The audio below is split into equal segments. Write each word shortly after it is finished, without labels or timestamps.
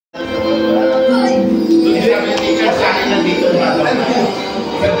sabi ng teacher sa akin nandito na daw.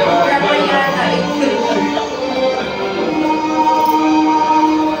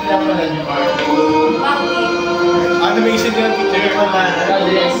 Animation yung teacher ko man.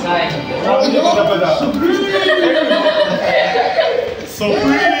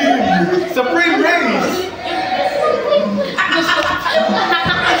 Supreme Race!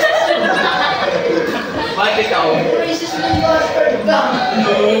 Bakit ikaw?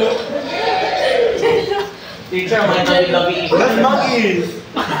 Teacher, may labi-labi. That's monkeys!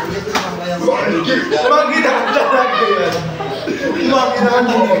 Monkey na talaga yan. Monkey na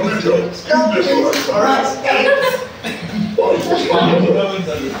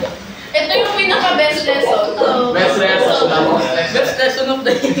Ito yung pinaka-best lesson. Best lesson. Best lesson of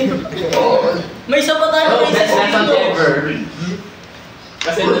the year. May isa pa tayo. Best lesson ever.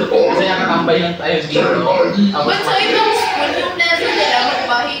 Kasi nakakambay lang tayo dito. But sa ibang school, yung lesson nila,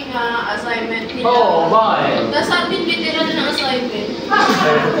 magpahinga, assignment nila. Oo, bakit? Tapos sa atin, bitiran ng assignment.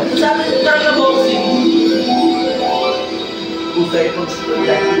 Sa amin talaga boxing.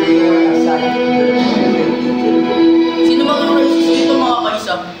 Sino ba ang racist dito mga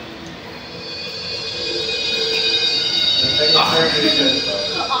kaisa?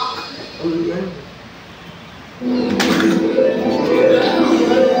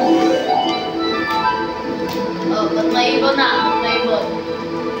 Oh, ba't naibon na? Naibon.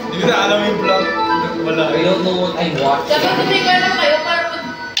 Hindi ko na alam yung vlog. Wala. I don't know what I'm watching. Dapat tumiga lang kayo para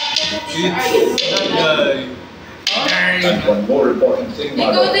It's that guy. And one more important thing,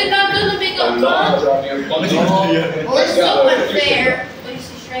 my ikaw lord. din nato lumigaw A ka. large army of monkeys. Or so unfair. Uy,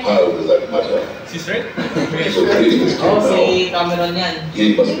 si Shrek. How will that matter? Si Shrek? So greeting is Oh, now. si Cameron yan.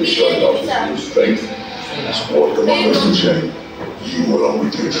 He must be showing off his new strength. Support the Mongol chain. You along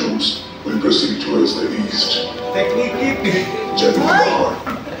with your troops will proceed towards the east. Technique. General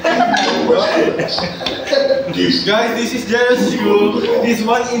Westwards. East. Guys, this is Jared's shoe. He's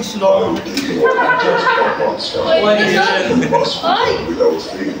 1 inch long. You are not just a monster. Uy, isa. You must Ay! fight without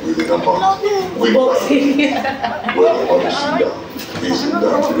fear within a month. We will Odyssey. Is in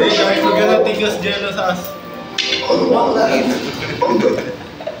that Hey guys, we're gonna take us jealous us. Otherwise, Bunga,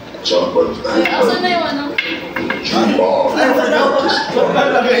 Jumper, Uy, asan na yung ano? Jumbar,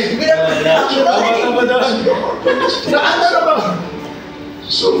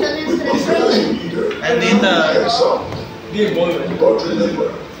 So, with Bunga as a leader, heads up. But remember,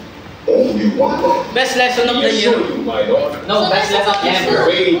 only one love. Best lesson of the year. My lord. No, best lesson ever.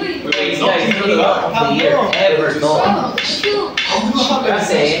 Wait, guys, hindi of the year ever, no. Oh, shoot.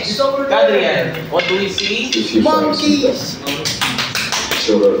 Kasi, Kadrian, what do we see? If you find Monkeys.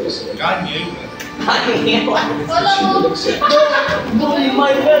 sure of his Kanye. Wala mo.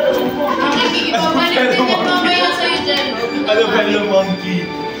 My God. Nakikipabalik din yan mamaya sa'yo dyan. Ano fellow monkey?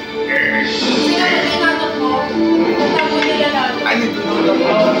 Sino ba tinatanong mo? Punta mo nila natin. I need to know the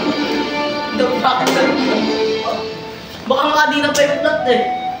power. The fuck? Baka nga di na pa yung plot eh.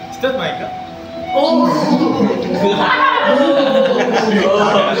 Is that Micah? Oh!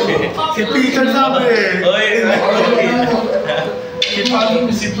 Si Peter sabi eh. Oy, si Pang,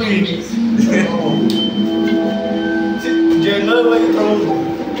 si Prince. Si Jello, may trouble.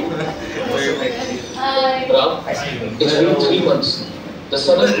 Ay. Ram, it's been 3 months. The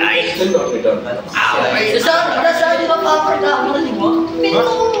son of has still not returned. Nasaan ba papagkakarinig mo?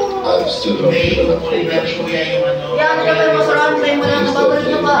 I'm still not given enough compassion. Yan ka pero masaraan tayo mo lang nababalik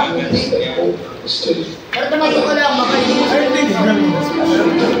na ba? That hope is still. Pero tumayo ka lang, baka hindi mo I think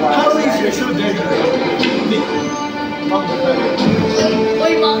how is your shoe dead?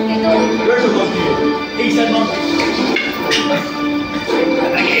 Uy, monkey to. Where's the monkey? Hey, said monkey.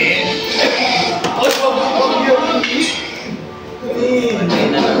 Again. What's the monkey?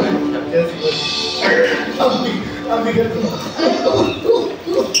 Ang bigat ko.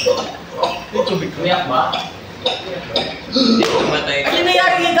 Ito bigat. Umiyak ba? Hindi ko matay. ano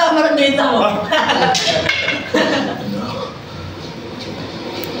nangyari kay camera data mo?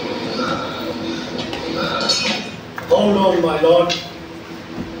 Hold on, my lord.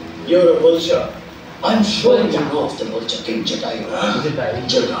 You're a vulture. I'm sure you know of the vulture King Jatayu. Jatayu?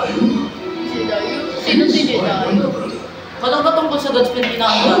 Si Dayo. Sino si Dayo? Walang ba tungkol sa God's Plan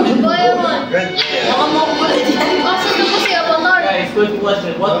pinaka namin? Kaya man. Baka makukulit yan. Asan na po si Avatar? Guys, good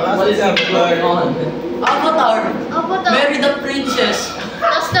question. What is going on? Avatar. Avatar. Marry the princess.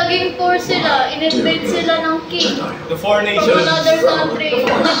 Tapos naging four sila. In-invade sila ng king. The four From nations. another country.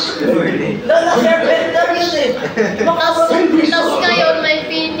 Lala, airbender yun eh. Tapos ngayon may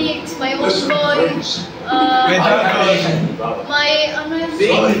Phoenix, may Unggoy, May dragon. may ano yun?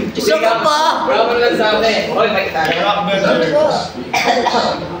 Isa ka pa. Bravo lang sabi. Hoy, makita Rock bender.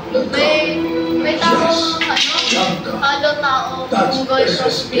 May tamang daw tao, That's Google business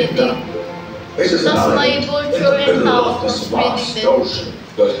crossbreeding. kingdom. It is an Tas may island in vulture the and middle tao of this crossbreeding vast din. ocean.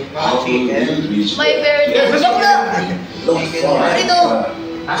 But how will we reach May bear din. Bakla! Not far Ito!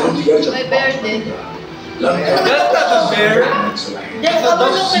 from the edge of May bear din. Lanka. That's not a bear. Di ako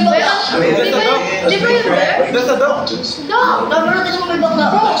kamarunong may bakla. Di ba yung bear? That's a dog. Dog! Kamarunong mo may bakla.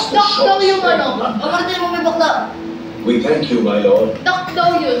 Duck daw yung ano. Kamarunong mo may bakla. We thank you, my lord. Duck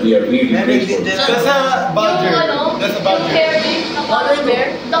daw yun. We are really grateful. That's a badger. Yung ano, That's a yung badger. hairy na parang bear,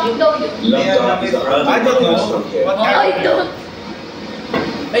 duck daw yun. Lanka is the I don't know. from here. What I don't.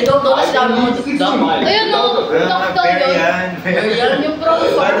 Ay, daw kasi sabi mo. Ayun no, duck daw yun. Ayan. Yung brown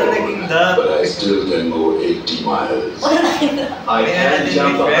Paano farm. naging dog? But I still can go 80 miles. Wala na yun. I can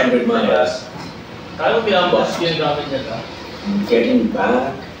jump 100 miles. Kaya mo pinambas ginagamit niya ka? Getting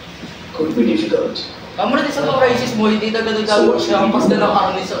back could be difficult. Kamarunong sa crisis mo, hindi na ganun gagawin siya. Ang pasta ng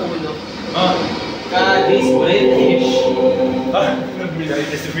karne sa ulo. Kadis British.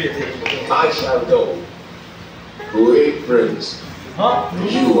 I shall go. Great prince, Huh?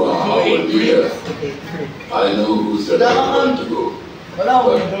 you are our leader. I know who's the right one to go. Wala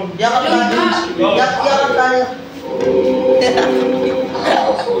ko. Yakap tayo. Yakap tayo. Oh,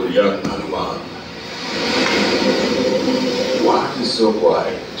 powerful young Hanuman. Why is so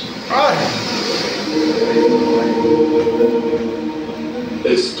quiet?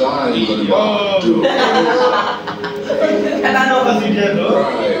 It's time, Hanuman, to Ano kasi dyan, no?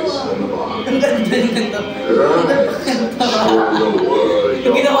 rise, Hanuman. Ang ganda ng ganito. Rise and show the world Yung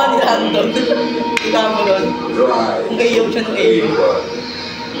your ginawa nila Anton. Kita mo doon. Rise. Kung kayo siya ng iyo.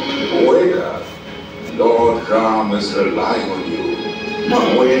 Wake up. Lord Ram is relying on you.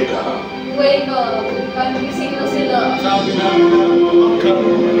 Wake up. Wake up. Kagising na sila. Sabi na,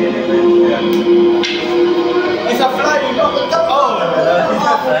 it's a fly. Oh, it's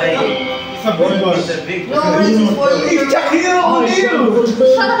a fly. It's a big one. It's a big No, this is for you. It's Shaquille O'Neal.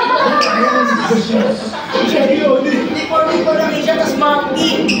 Shaquille O'Neal. Hindi for me ko lang siya, tas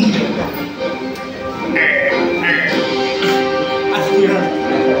monkey. As yun.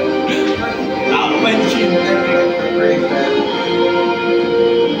 Ako man chin.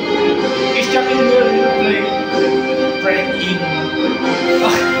 It's Shaquille O'Neal like pranking.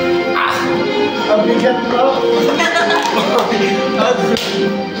 Ang bigat bro.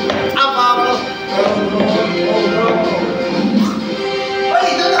 Apa? Ay,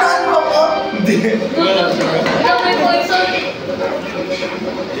 doon mo ako. Hindi. Ikaw may poison.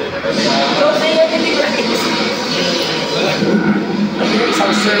 Don't say anything like this.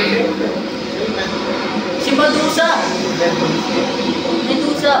 Isang survey. Si Medusa.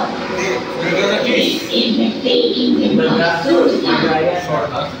 Medusa.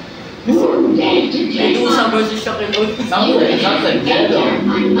 Medusa versus Shaquille O'Neal. Sounds like Jello.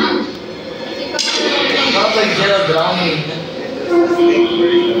 Sounds like Jello drowning.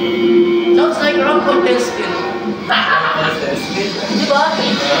 Sounds like wrong contestant. Di ba?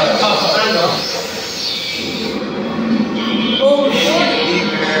 Ano? Oh, shit.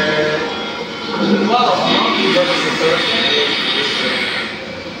 Wow, monkey versus the surf.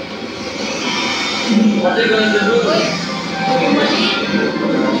 What are you going to do?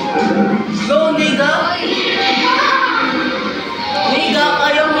 Go, Niga. Niga,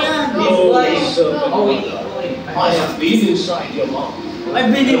 kaya mo yan. Oh, wait. I have been inside your mouth.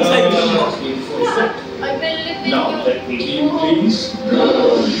 I've been inside your mouth. I believe in Now you. let me leave, please.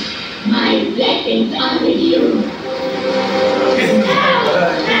 My blessings are with you.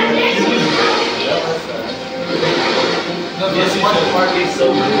 Yes, one part is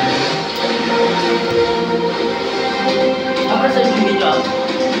so good. Apa sa hindi ka?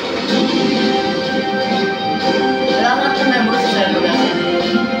 Kailangan natin member sa cellphone natin.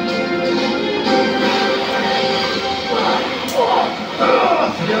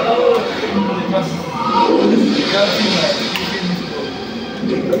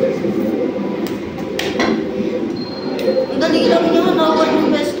 Ang dali lang niya, nakawal yung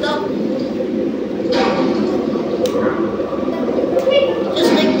best up.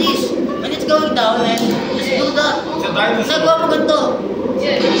 Just like this. When it's going down, man, just do that. Nagawa mo ganito.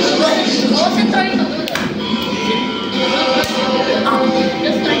 Yes. Oh, just try to do that.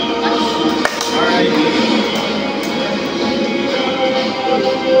 Just try to touch.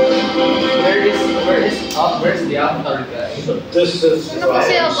 Where's the avatar guy? This is Ano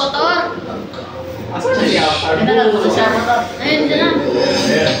kasi avatar? Asan na si avatar? Yan na lang, kung siya mo to. Ayun, dyan na.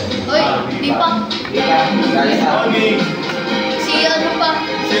 Oy, di pa. Si ano pa?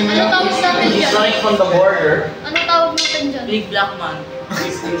 Ano tawag natin He's dyan? running from the border. Ano tawag natin dyan? Big black man.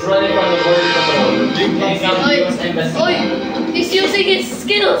 He's running from the border to the Oy, US embassy. oy, He's using his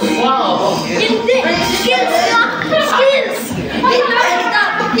skills. Wow. Hindi! Skills lang! Skills! He learned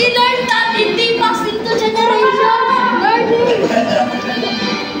that! He learned that! Hindi passed into generation! Learning!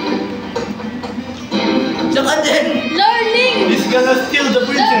 Tsaka din. Learning! He's gonna steal the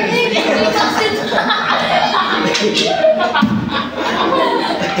princess. Learning! Hindi passed into...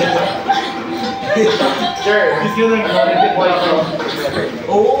 Sure. He's gonna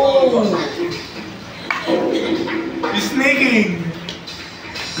Oh! He's sneaking.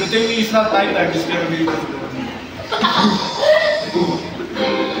 Good thing he's not night time. He's gonna be.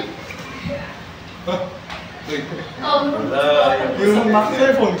 Wait. Yung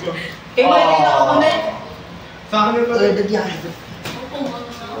cellphone ko. Eh, may nakakulit. Sa akin yung Pwede yan.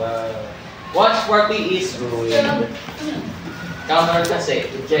 Watch party is ruined. Counter kasi.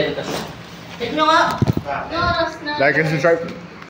 Jen kasi. Check nyo nga. Oras na. Like and subscribe.